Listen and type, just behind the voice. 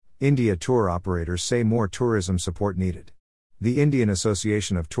India tour operators say more tourism support needed. The Indian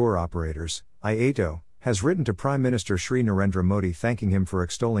Association of Tour Operators, IATO, has written to Prime Minister Shri Narendra Modi thanking him for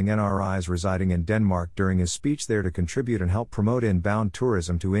extolling NRIs residing in Denmark during his speech there to contribute and help promote inbound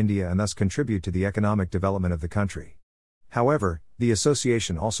tourism to India and thus contribute to the economic development of the country. However, the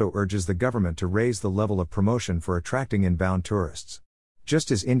association also urges the government to raise the level of promotion for attracting inbound tourists. Just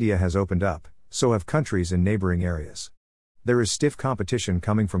as India has opened up, so have countries in neighboring areas. There is stiff competition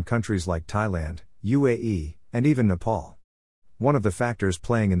coming from countries like Thailand, UAE, and even Nepal. One of the factors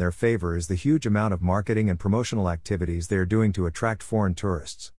playing in their favor is the huge amount of marketing and promotional activities they are doing to attract foreign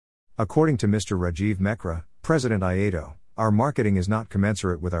tourists. According to Mr. Rajiv Mekra, President IATO, our marketing is not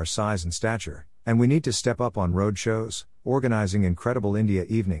commensurate with our size and stature, and we need to step up on road shows, organizing incredible India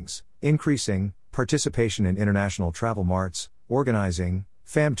evenings, increasing participation in international travel marts, organizing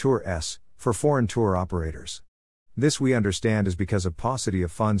FAM Tour for foreign tour operators. This we understand is because of paucity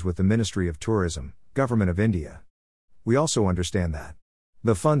of funds with the Ministry of Tourism, Government of India. We also understand that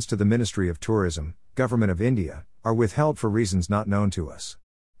the funds to the Ministry of Tourism, Government of India, are withheld for reasons not known to us.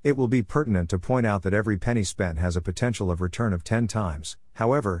 It will be pertinent to point out that every penny spent has a potential of return of 10 times,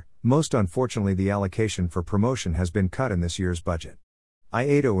 however, most unfortunately the allocation for promotion has been cut in this year's budget.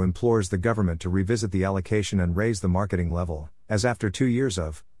 IATO implores the government to revisit the allocation and raise the marketing level, as after 2 years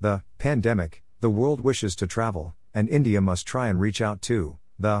of the pandemic, the world wishes to travel, and India must try and reach out to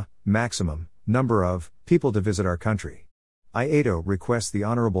the maximum number of people to visit our country. IATO requests the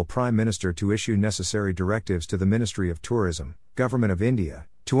Honourable Prime Minister to issue necessary directives to the Ministry of Tourism, Government of India,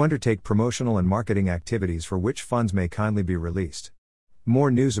 to undertake promotional and marketing activities for which funds may kindly be released. More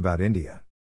news about India.